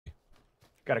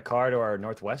Got a car to our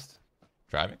northwest.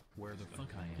 Driving? Where the fuck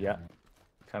I am? Yeah.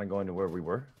 Kind of going to where we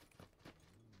were.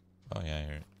 Oh yeah,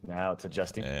 here. Now it's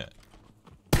adjusting. Yeah.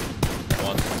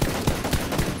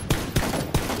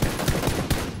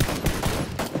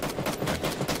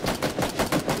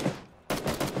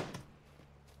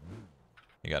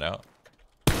 You got out.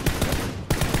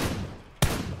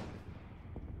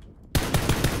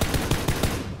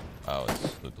 Oh,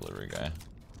 it's LootDeliveryGuy. I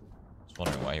was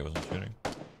wondering why he wasn't shooting.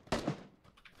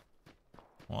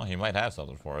 Well, he might have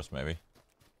something for us, maybe.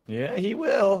 Yeah, he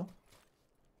will.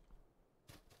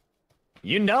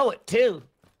 You know it, too.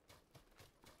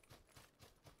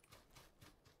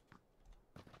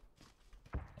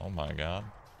 Oh my god.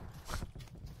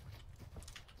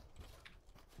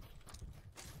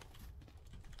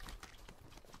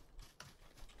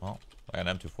 Well, I got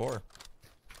an M24. There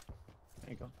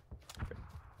you go. Okay.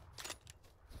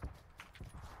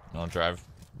 I'll drive,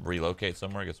 relocate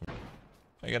somewhere, get some.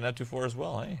 I got an M24 as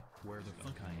well, hey? Where the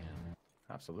fuck I am?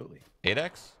 Absolutely.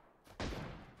 8X?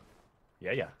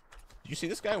 Yeah, yeah. Did you see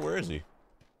this guy? Where is he?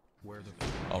 Where the fuck?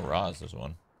 Oh, Roz, there's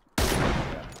one.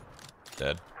 Yeah.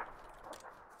 Dead.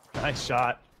 Nice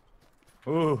shot.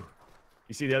 Ooh.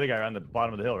 You see the other guy around the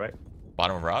bottom of the hill, right?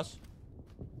 Bottom of Roz?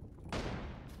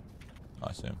 Oh,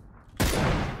 I see him.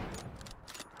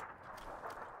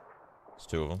 It's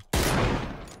two of them.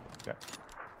 Okay.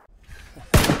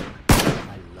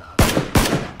 I love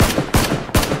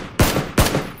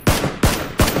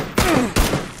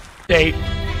Date.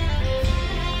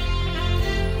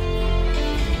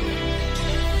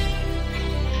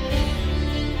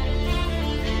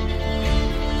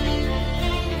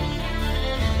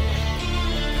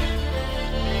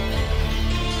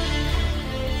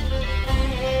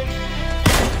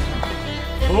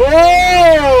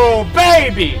 Oh,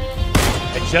 baby!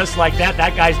 And just like that,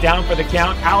 that guy's down for the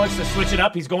count. Alex to switch it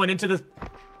up. He's going into the...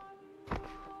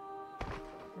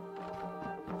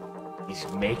 He's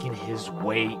making his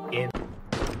way in.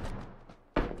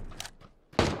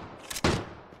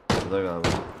 Burada galiba.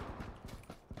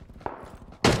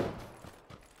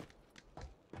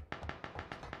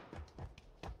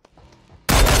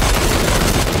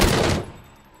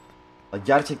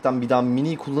 Gerçekten bir daha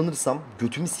mini kullanırsam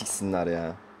götümü siksinler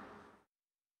ya.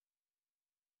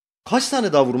 Kaç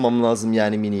tane daha vurmam lazım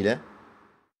yani miniyle?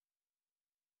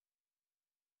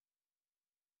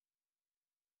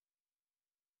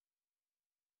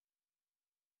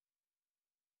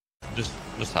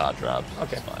 Just hot drops.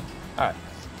 Okay. It's fine. All right.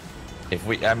 If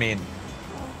we, I mean,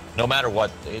 no matter what,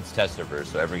 it's test servers,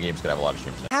 so every game's gonna have a lot of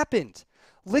streams. Happened.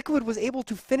 Liquid was able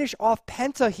to finish off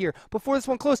Penta here before this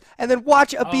one closed, and then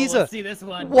watch Ibiza. let's see this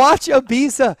one. Watch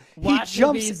Ibiza. Watch He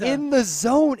jumps Ibiza. in the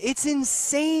zone. It's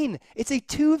insane. It's a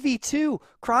 2v2.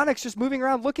 Chronic's just moving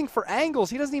around looking for angles.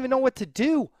 He doesn't even know what to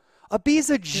do.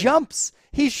 Ibiza jumps.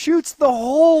 He shoots the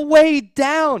whole way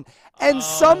down. And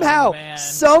somehow,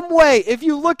 some way, if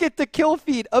you look at the kill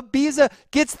feed, Ibiza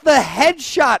gets the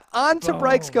headshot onto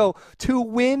Brexco to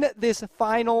win this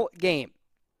final game.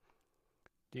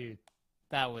 Dude,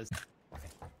 that was...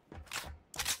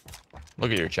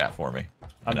 Look at your chat for me.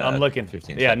 I'm looking.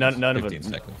 15 yeah, seconds. none of 15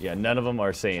 them. seconds. Yeah, none of them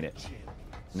are saying it.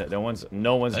 No one's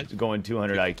Nice. going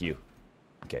 200 IQ.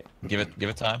 Okay. Give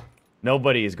it time.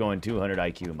 Nobody is going 200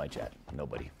 IQ in my chat.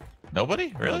 Nobody.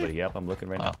 Nobody? Really? Nobody. Yep, I'm looking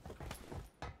right Wow. now.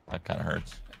 That kind of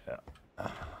hurts. Yeah.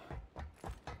 That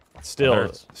Still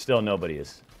hurts. nobody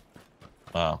is.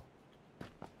 Wow.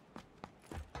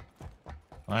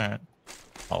 All right.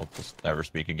 I'll just never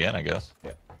speak again, I guess.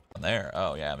 Yeah. There.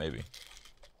 Oh yeah, maybe.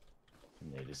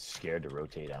 And they're just scared to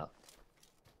rotate out.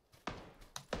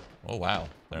 Oh wow,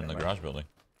 they're in the garage building.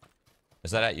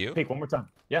 Is that at you? Peek one more time.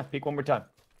 Yeah, peek one more time.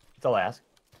 That's all I ask.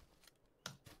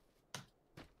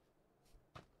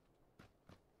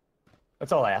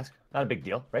 That's all I ask. Not a big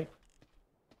deal, right?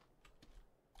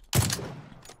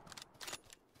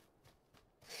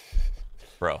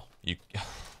 Bro, you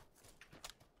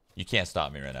can't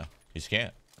stop me right now. You just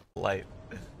can't. Light.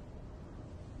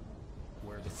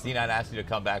 If C9 asked you to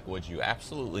come back, would you?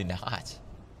 Absolutely not.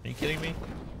 Are you kidding me?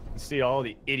 You see all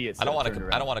the idiots. I don't want to.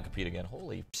 to. I don't want to compete again.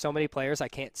 Holy. So many players, I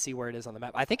can't see where it is on the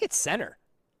map. I think it's center.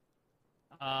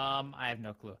 I have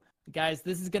no clue. Guys,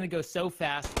 this is going to go so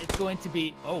fast. It's going to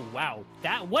be... Oh, wow.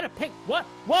 What a pick. What?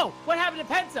 Whoa. What happened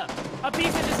to Penta?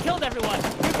 Ibiza just killed everyone.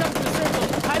 Here comes the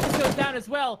circle. Titus goes down as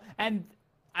well. And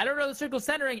I don't know the circle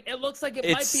centering. It looks like it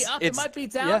might be up. It might be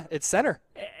down. Yeah, it's center.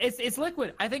 It's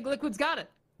Liquid. I think Liquid's got it.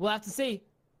 We'll have to see.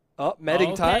 Oh,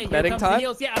 medding time. Here Medding comes the time.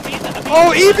 heals. Yeah, Ibiza.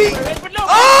 Oh, Evie! But no,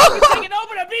 Oh! he's taking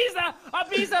over Ibiza.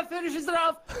 Ibiza finishes it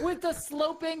off with the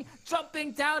sloping,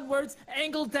 jumping downwards,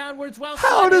 angled downwards. Well,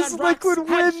 How does Liquid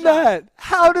win that?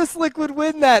 How does Liquid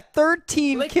win that?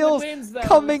 13 Liquid kills wins those.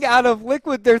 coming out of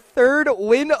Liquid. Their third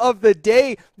win of the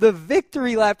day. The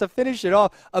victory lap to finish it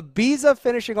off. Ibiza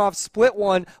finishing off split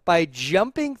one by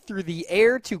jumping through the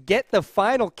air to get the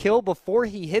final kill before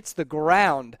he hits the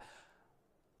ground.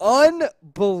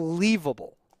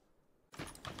 Unbelievable.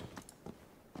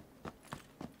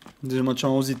 Deci, mă,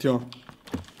 ce-am auzit eu.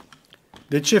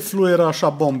 De ce fluieră așa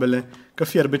bombele? Că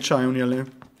fierbe ceaiul în ele.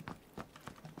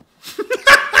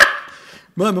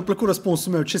 Bă, mi-a plăcut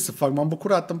răspunsul meu. Ce să fac? M-am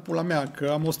bucurat în pula mea că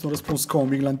am auzit un răspuns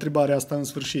comic la întrebarea asta în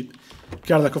sfârșit.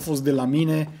 Chiar dacă a fost de la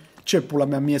mine, ce pula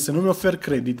mea mie să nu-mi ofer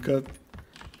credit, că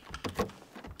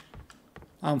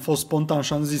am fost spontan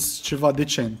și am zis ceva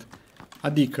decent.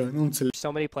 Adică, nu înțeleg.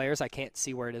 So many players, I can't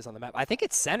see where it is on the map. I think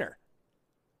it's center.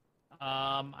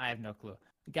 I have no clue.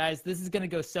 Guys, this is going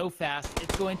to go so fast.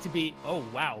 It's going to be... Oh,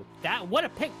 wow. What a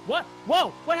pick. What?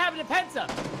 Whoa. What happened to Pensa?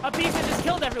 Ibiza just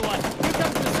killed everyone. Here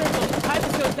comes the circle.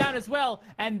 Ibis goes down as well.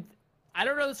 And I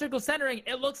don't know the circle centering.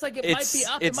 It looks like it might be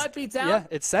up. It might be down. Yeah,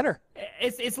 it's center.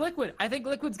 It's Liquid. I think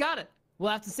Liquid's got it.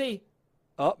 We'll have to see.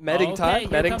 Oh, medding time. Here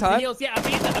Medding comes the time. heals. Yeah,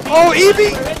 Ibiza. Oh,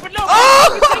 Evie! But no, Oh!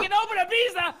 he's taking over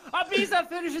Ibiza. Ibiza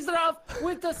finishes it off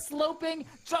with the sloping,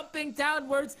 jumping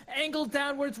downwards, angled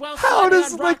downwards. Well, How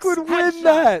does Liquid win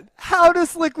that? How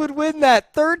does Liquid win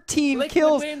that? 13 Liquid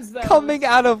kills wins those. coming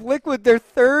out of Liquid. Their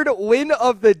third win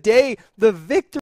of the day. The victory.